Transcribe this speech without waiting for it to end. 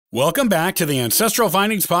Welcome back to the Ancestral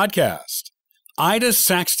Findings Podcast. Ida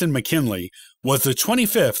Saxton McKinley was the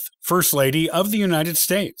 25th First Lady of the United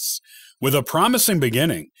States. With a promising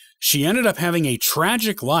beginning, she ended up having a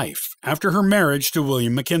tragic life after her marriage to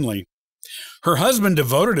William McKinley. Her husband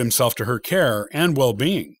devoted himself to her care and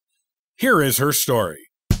well-being. Here is her story.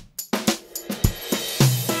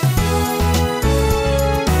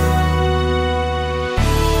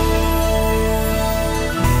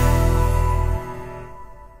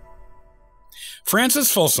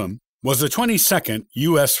 Frances Folsom was the 22nd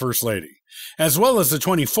U.S. First Lady, as well as the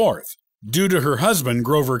 24th, due to her husband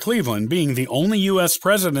Grover Cleveland being the only U.S.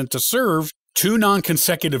 president to serve 2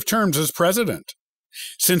 non-consecutive terms as president.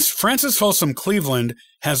 Since Frances Folsom Cleveland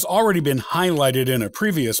has already been highlighted in a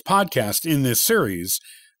previous podcast in this series,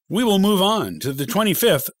 we will move on to the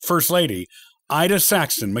 25th First Lady, Ida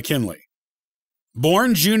Saxton McKinley.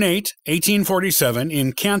 Born June 8, 1847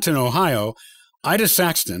 in Canton, Ohio, Ida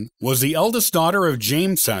Saxton was the eldest daughter of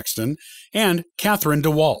James Saxton and Catherine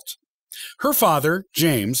DeWalt. Her father,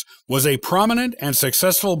 James, was a prominent and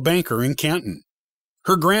successful banker in Canton.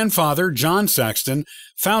 Her grandfather, John Saxton,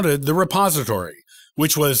 founded the Repository,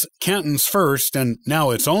 which was Canton's first and now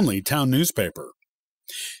its only town newspaper.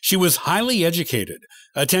 She was highly educated,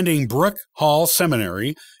 attending Brook Hall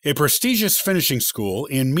Seminary, a prestigious finishing school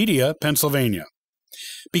in Media, Pennsylvania.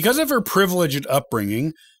 Because of her privileged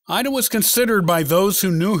upbringing, Ida was considered by those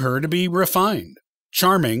who knew her to be refined,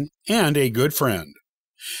 charming, and a good friend.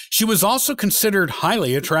 She was also considered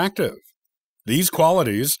highly attractive. These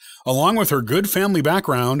qualities, along with her good family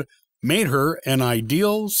background, made her an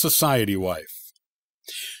ideal society wife.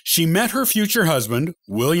 She met her future husband,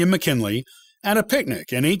 William McKinley, at a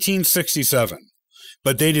picnic in 1867,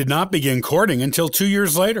 but they did not begin courting until 2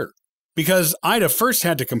 years later, because Ida first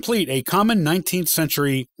had to complete a common 19th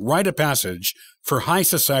century rite of passage for high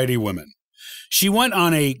society women. She went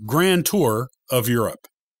on a grand tour of Europe.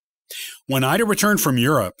 When Ida returned from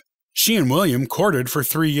Europe, she and William courted for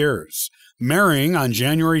 3 years, marrying on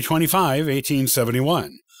January 25,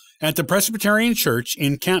 1871, at the Presbyterian Church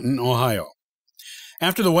in Canton, Ohio.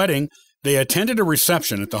 After the wedding, they attended a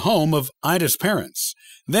reception at the home of Ida's parents,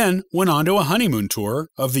 then went on to a honeymoon tour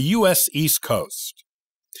of the U.S. East Coast.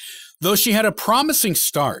 Though she had a promising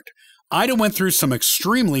start, Ida went through some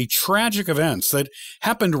extremely tragic events that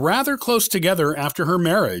happened rather close together after her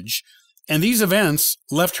marriage, and these events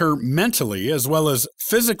left her mentally as well as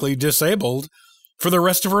physically disabled for the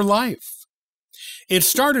rest of her life. It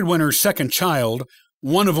started when her second child,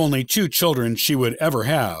 one of only 2 children she would ever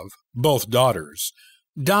have, both daughters,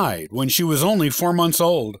 died when she was only 4 months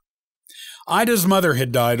old. Ida's mother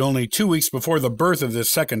had died only 2 weeks before the birth of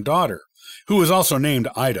this second daughter, who was also named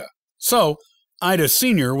Ida. So, Ida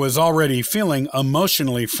Sr. was already feeling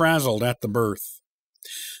emotionally frazzled at the birth.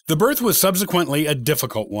 The birth was subsequently a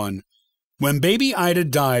difficult one. When baby Ida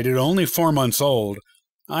died at only 4 months old,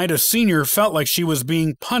 Ida Sr. felt like she was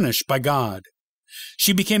being punished by God.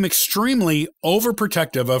 She became extremely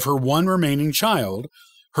overprotective of her one remaining child,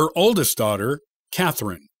 her oldest daughter,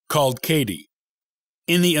 Catherine, called Katie.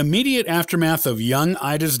 In the immediate aftermath of young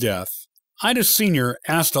Ida's death, Ida Sr.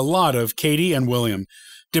 asked a lot of Katie and William,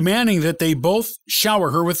 demanding that they both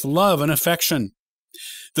shower her with love and affection.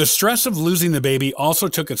 The stress of losing the baby also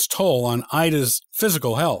took its toll on Ida's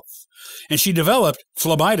physical health, and she developed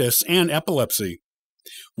phlebitis and epilepsy.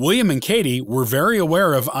 William and Katie were very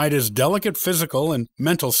aware of Ida's delicate physical and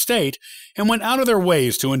mental state and went out of their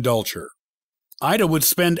ways to indulge her. Ida would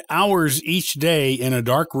spend hours each day in a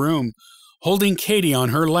dark room, holding Katie on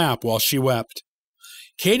her lap while she wept.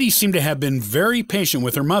 Katie seemed to have been very patient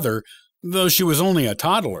with her mother, though she was only a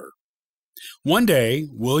toddler. One day,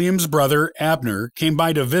 William's brother, Abner, came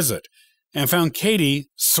by to visit and found Katie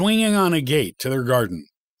swinging on a gate to their garden.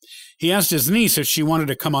 He asked his niece if she wanted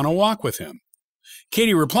to come on a walk with him.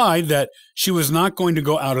 Katie replied that she was not going to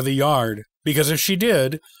go out of the yard, because if she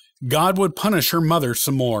did, God would punish her mother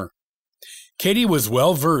some more. Katie was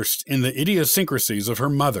well versed in the idiosyncrasies of her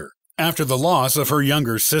mother after the loss of her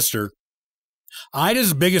younger sister.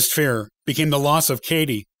 Ida's biggest fear became the loss of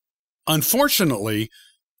Katie. Unfortunately,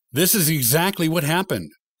 this is exactly what happened.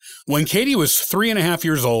 When Katie was 3.5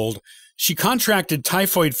 years old, she contracted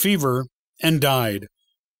typhoid fever and died.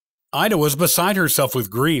 Ida was beside herself with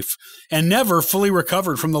grief and never fully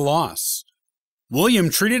recovered from the loss. William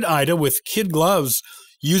treated Ida with kid gloves,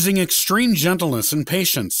 using extreme gentleness and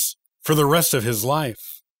patience for the rest of his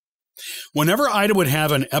life. Whenever Ida would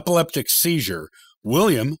have an epileptic seizure,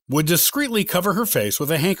 William would discreetly cover her face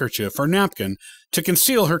with a handkerchief or napkin to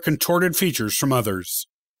conceal her contorted features from others.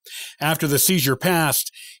 After the seizure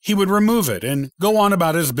passed, he would remove it and go on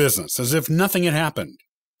about his business as if nothing had happened.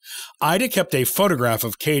 Ida kept a photograph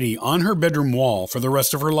of Katie on her bedroom wall for the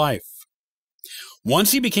rest of her life.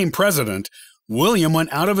 Once he became president, William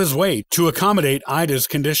went out of his way to accommodate Ida's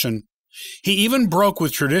condition. He even broke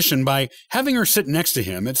with tradition by having her sit next to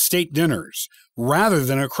him at state dinners, rather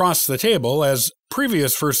than across the table as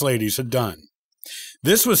previous first ladies had done.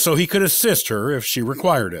 This was so he could assist her if she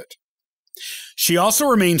required it. She also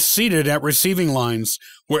remained seated at receiving lines,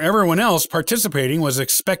 where everyone else participating was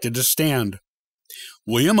expected to stand.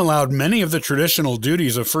 William allowed many of the traditional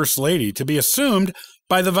duties of First Lady to be assumed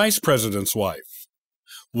by the Vice President's wife.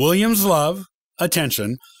 William's love,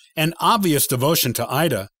 attention, and obvious devotion to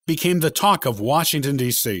Ida became the talk of Washington,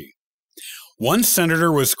 D.C. One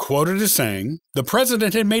senator was quoted as saying, "The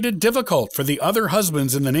president had made it difficult for the other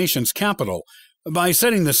husbands in the nation's capital by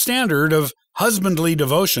setting the standard of husbandly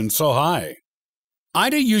devotion so high."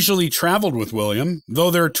 Ida usually traveled with William,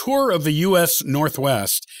 though their tour of the U.S.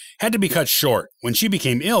 Northwest had to be cut short when she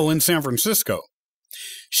became ill in San Francisco.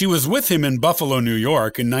 She was with him in Buffalo, New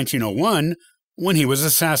York in 1901 when he was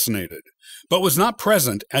assassinated, but was not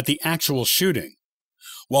present at the actual shooting.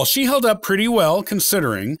 While she held up pretty well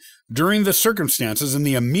considering, during the circumstances in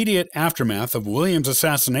the immediate aftermath of William's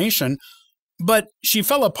assassination, but she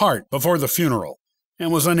fell apart before the funeral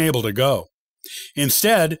and was unable to go.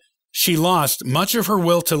 Instead, she lost much of her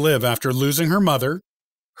will to live after losing her mother,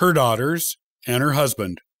 her daughters, and her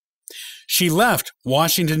husband. She left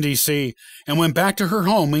Washington, D.C., and went back to her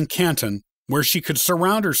home in Canton, where she could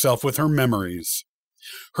surround herself with her memories.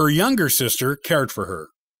 Her younger sister cared for her.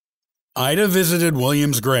 Ida visited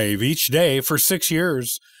William's grave each day for 6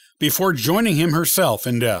 years, before joining him herself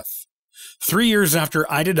in death. 3 years after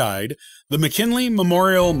Ida died, the McKinley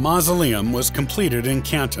Memorial Mausoleum was completed in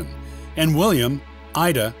Canton, and William,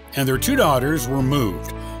 Ida, and their 2 daughters were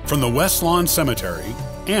moved from the West Lawn Cemetery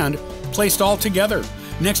and placed all together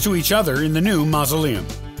next to each other in the new mausoleum.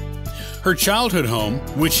 Her childhood home,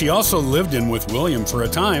 which she also lived in with William for a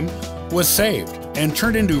time, was saved and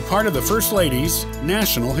turned into part of the First Lady's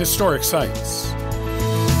National Historic Sites.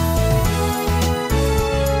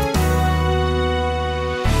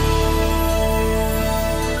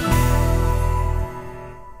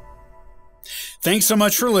 Thanks so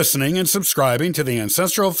much for listening and subscribing to the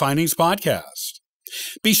Ancestral Findings podcast.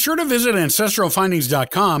 Be sure to visit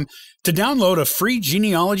ancestralfindings.com to download a free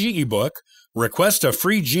genealogy ebook, request a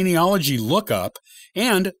free genealogy lookup,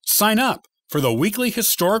 and sign up for the weekly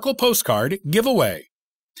historical postcard giveaway.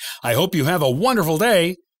 I hope you have a wonderful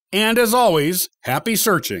day, and as always, happy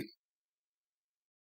searching.